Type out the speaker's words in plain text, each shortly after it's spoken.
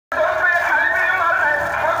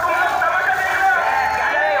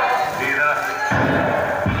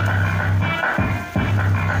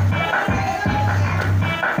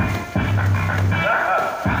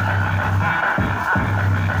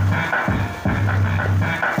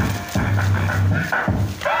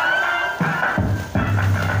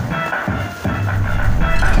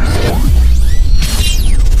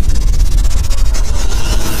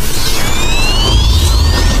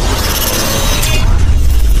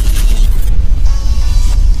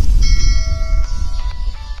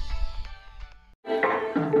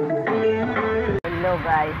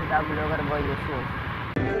Blogger boy Yusuf.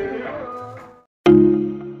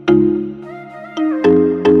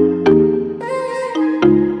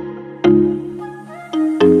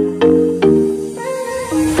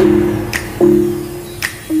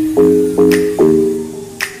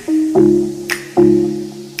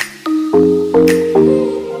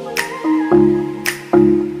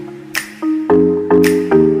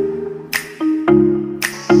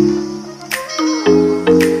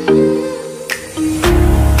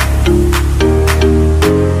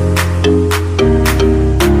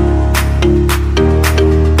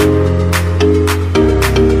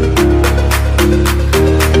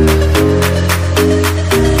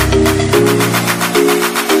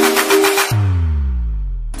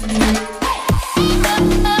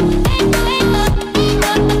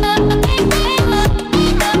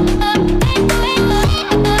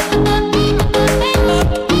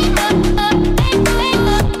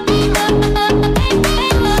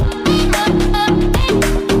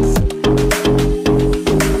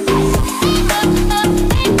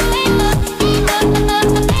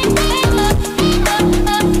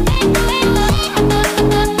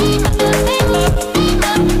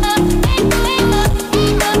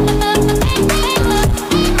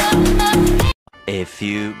 A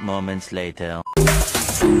few moments later.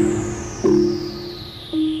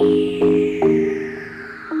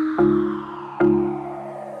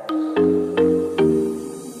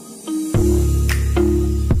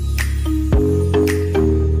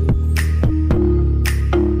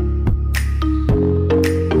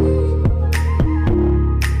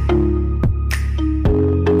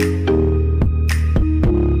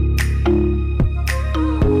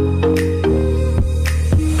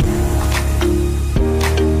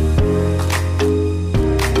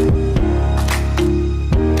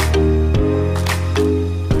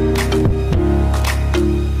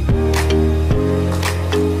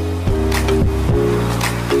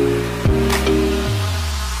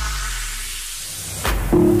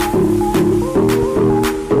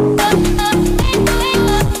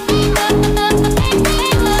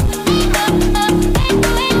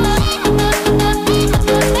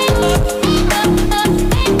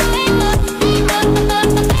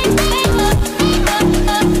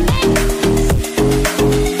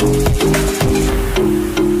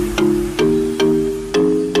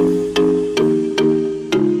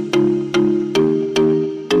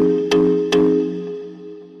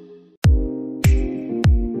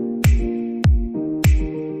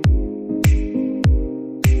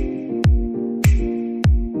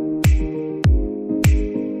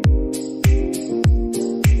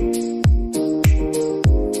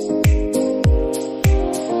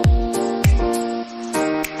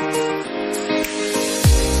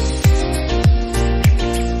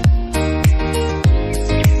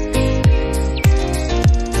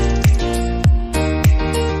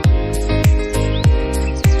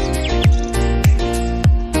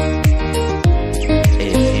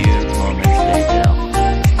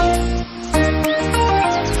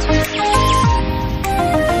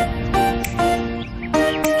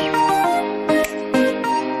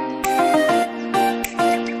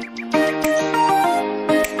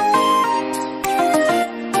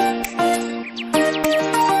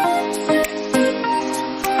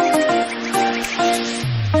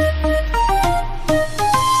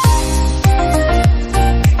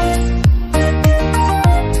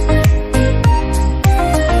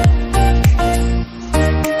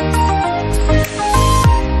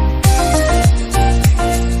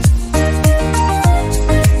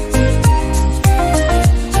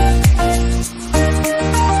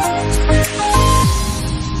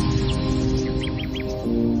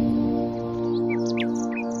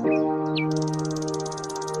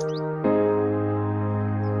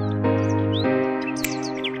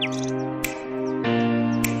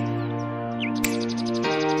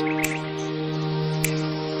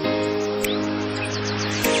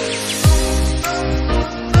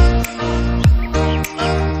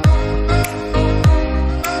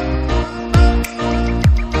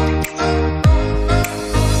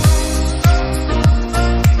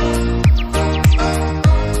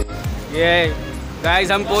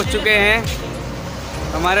 Guys हम पहुंच चुके हैं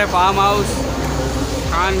हमारे farm house,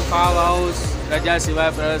 Khan farm house, रजा सिवाय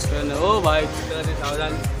प्लस। ओ भाई तरह से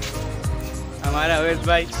सावधान, हमारा अवैध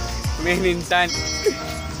भाई मेन इंसान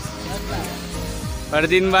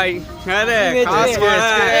फरदीन भाई। अरे खास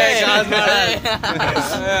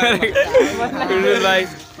भाई,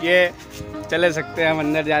 ये चले सकते हैं, हम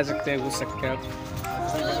अंदर जा सकते हैं, घुस सकते हैं।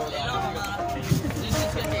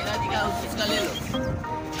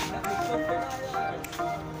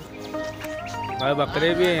 भाई बकरे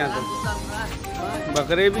भी हैं यहाँ तो।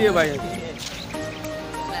 बकरे भी है भाई।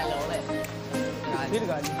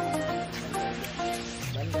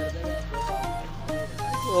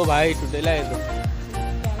 ओ भाई टूटेला है तो।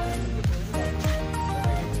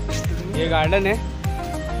 ये गार्डन है,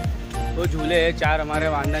 वो झूले है 4 हमारे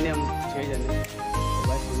वांदा ने, हम 6 जने।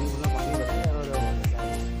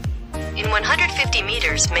 In 150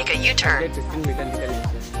 meters, make a U-turn. 15 metre निकलने।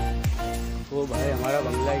 वो भाई हमारा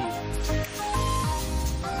बंगला ही है।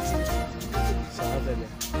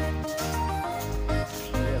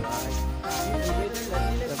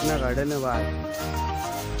 अपना गार्डन है बाहर।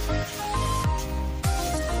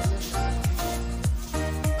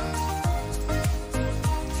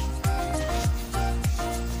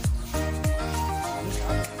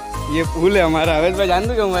 ये पूल है हमारा। अवैध भाई जान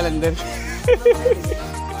दो क्या मोबाइल अंदर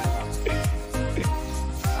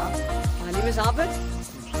पानी में सांप है।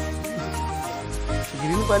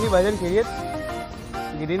 ग्रीन पानी भाजन खैरियत।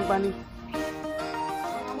 ग्रीन पानी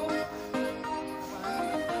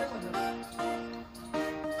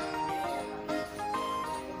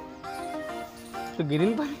तो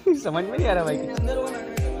ग्रीन पानी समझ में नहीं आ रहा भाई।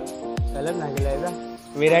 कलर ना गिलाएगा,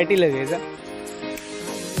 वेराइटी लगेगा।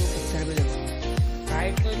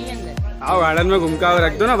 आओ गार्डन में घूम के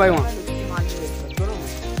रख दो ना भाई वहाँ।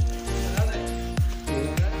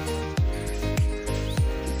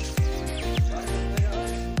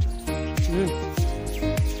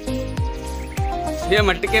 ये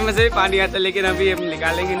मटके में से भी पानी आता, लेकिन अभी हम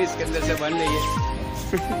निकालेंगे नहीं, इसके अंदर से बन रही है।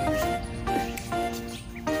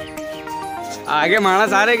 आगे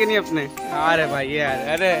मानस आ रहे कि नहीं अपने? आ रहे भाई यार।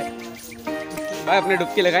 अरे भाई अपने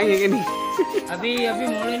डुबकी लगाएंगे कि नहीं? अभी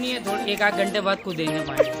मोड़े नहीं है, थोड़ी 1 आध घंटे बाद कूदेंगे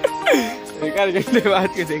पानी। 1 आध घंटे बाद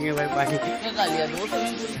कूदेंगे भाई पानी। क्या लिया 2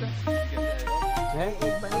 स्विमिंग पूल है?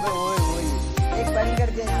 एक बंद कर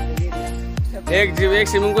दिया, एक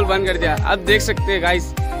स्विमिंग पूल बंद कर दिया। अब देख सकते हैं गाइस,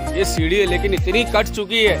 ये सीढ़ी है लेकिन इतनी कट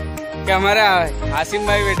चुकी है कि हमारा आसिम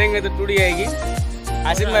भाई बैठेंगे तो टूट जाएगी।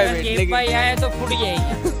 आसिम भाई बैठेंगे आए तो फूट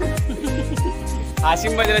जाएगी।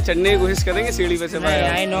 आसिम भाई जरा चढ़ने की कोशिश करेंगे सीढ़ी पे से भाई।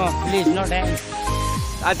 I know, please no dance.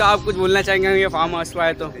 तो आप कुछ बोलना चाहेंगे ये फार्म हाउस पे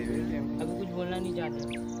आए तो? अभी कुछ बोलना नहीं चाहते।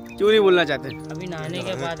 क्यों नहीं बोलना चाहते? अभी नहाने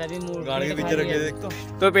के बाद अभी मूड गाड़ी के पीछे रखे देख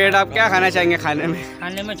तो पेट आप क्या खाना चाहेंगे खाने में?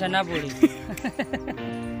 खाने में चना पूरी।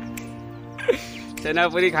 चना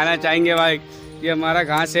पूरी खाना चाहेंगे भाई। ये हमारा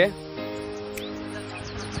घास है,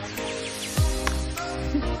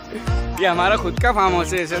 ये हमारा खुद का फार्म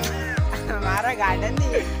हाउस है। ऐसे हमारा गार्डन नहीं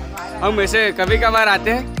है, हम ऐसे कभी कभार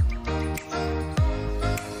आते हैं।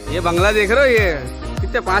 ये बंगला देख रहे हो, ये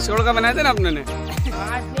कितने 5 करोड़ का बनाया था ना अपने ने।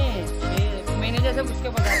 5 नहीं 6 महीने जैसे उसके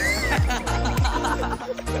पता।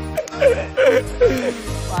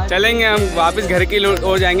 चलेंगे हम वापस घर की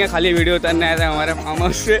ओर जाएंगे, खाली वीडियो उतारने आया था हमारे फार्म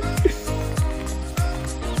हाउस से।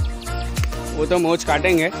 वो तो मौज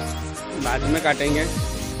काटेंगे, बाद में काटेंगे।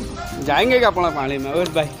 जाएंगे क्या अपना पानी में? और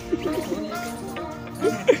भाई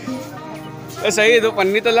सही है, 2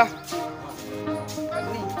 पन्नी तो ला।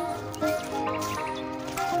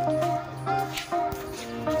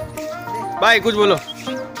 भाई कुछ बोलो।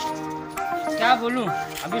 क्या बोलूं?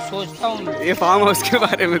 अभी सोचता हूँ ये फार्म हाउस के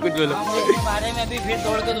बारे में कुछ बोलो। फार्म हाउस के बारे में अभी फिर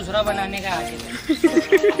तोड़ के दूसरा बनाने का आगे।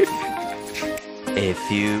 A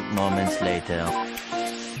few moments later.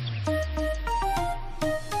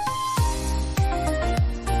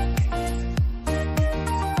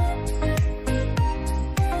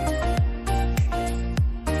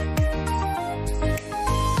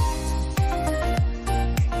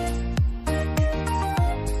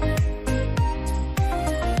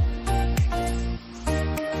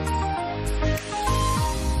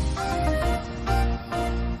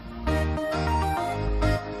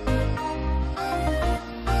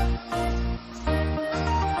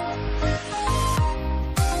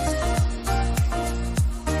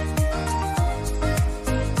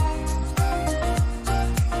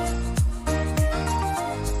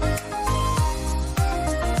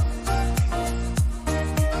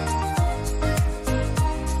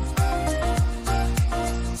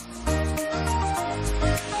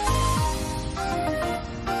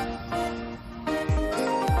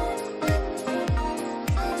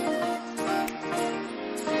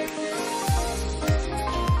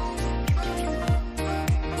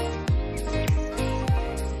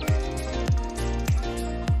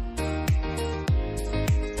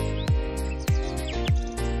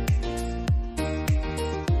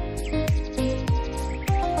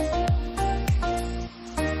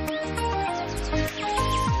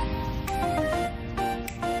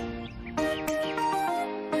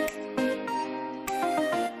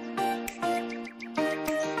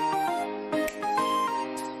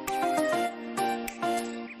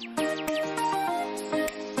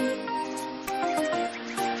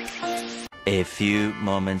 A few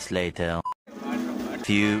moments later.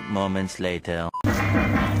 Few moments later.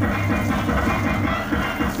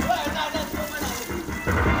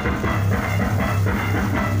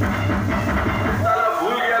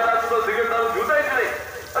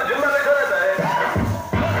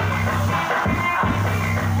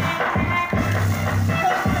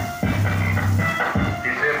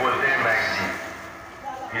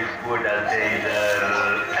 इसको डालते इधर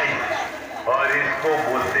और इसको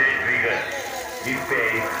बोलते ट्रिगर। इस पे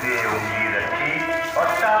इससे उंगली रखी और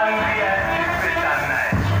टांग दिया है, इस पे टांगना है।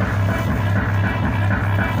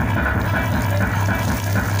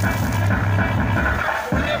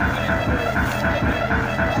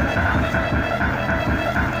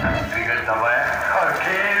 ट्रिगर दबाया और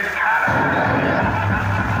खेल खाना।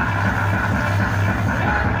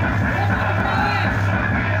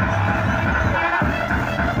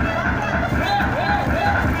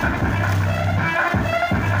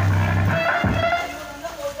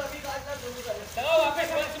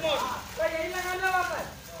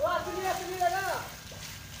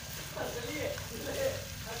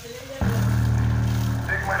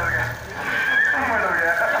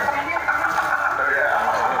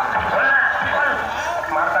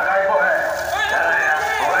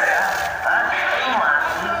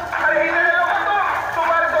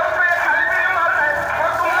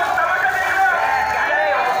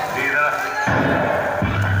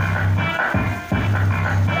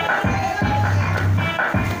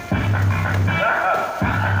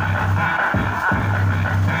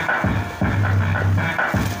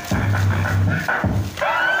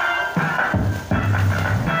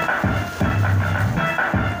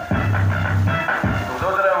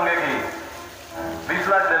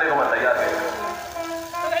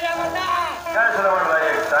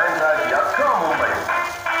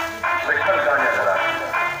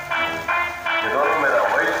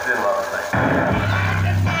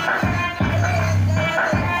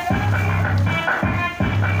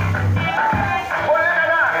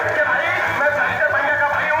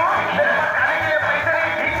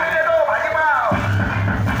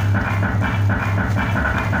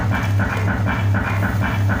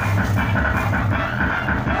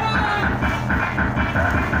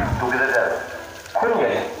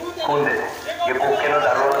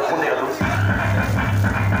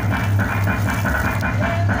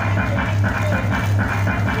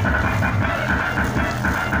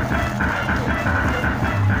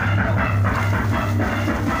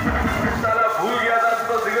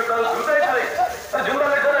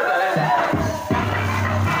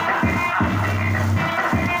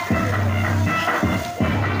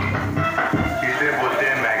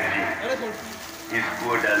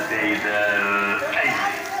 इसको डालते इधर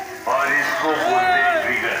और इसको बोलते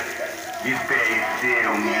ट्रिगर। इस पे इससे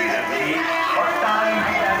उंगली रखी और टांग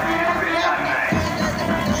दिया, इस पे टांगना है।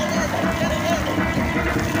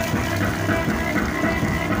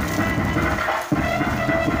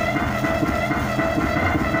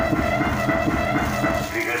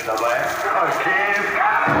 ट्रिगर दबाया और खेल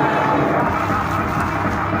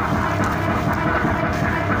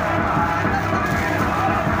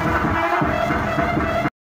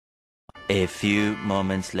A few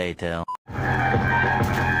moments later.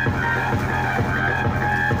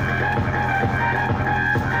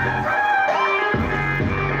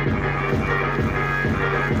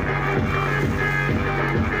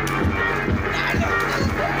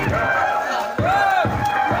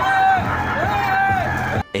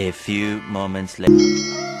 A few moments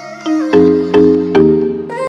later.